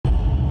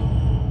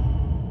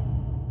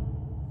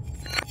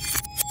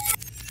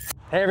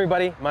Hey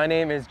everybody, my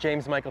name is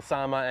James Michael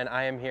Sama and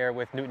I am here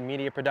with Newton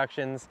Media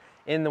Productions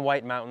in the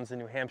White Mountains in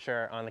New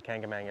Hampshire on the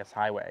Kangamangas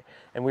Highway.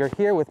 And we are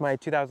here with my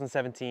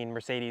 2017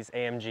 Mercedes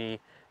AMG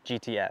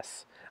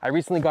GTS. I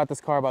recently got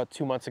this car about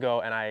 2 months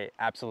ago and I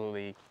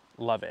absolutely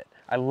love it.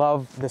 I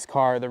love this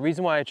car. The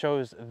reason why I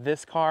chose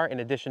this car in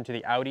addition to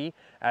the Audi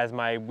as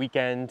my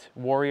weekend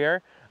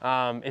warrior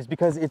is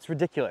because it's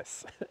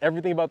ridiculous.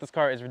 Everything about this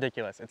car is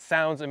ridiculous. It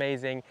sounds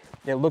amazing,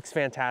 it looks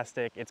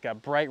fantastic, it's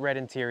got bright red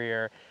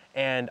interior,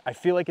 and I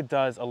feel like it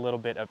does a little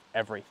bit of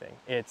everything.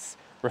 It's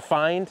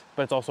refined,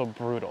 but it's also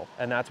brutal.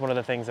 And that's one of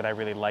the things that I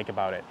really like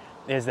about it,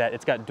 is that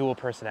it's got dual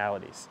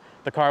personalities.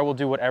 The car will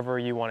do whatever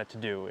you want it to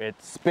do. It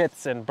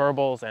spits and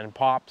burbles and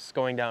pops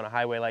going down a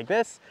highway like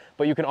this,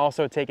 but you can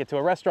also take it to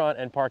a restaurant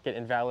and park it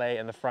in valet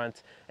in the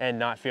front and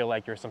not feel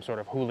like you're some sort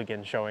of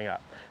hooligan showing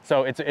up.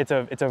 So it's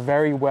a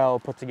very well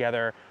put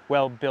together,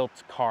 well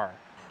built car.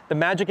 The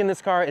magic in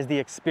this car is the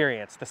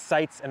experience, the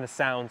sights and the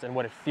sounds and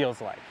what it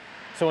feels like.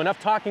 So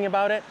enough talking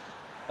about it,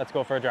 let's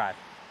go for a drive.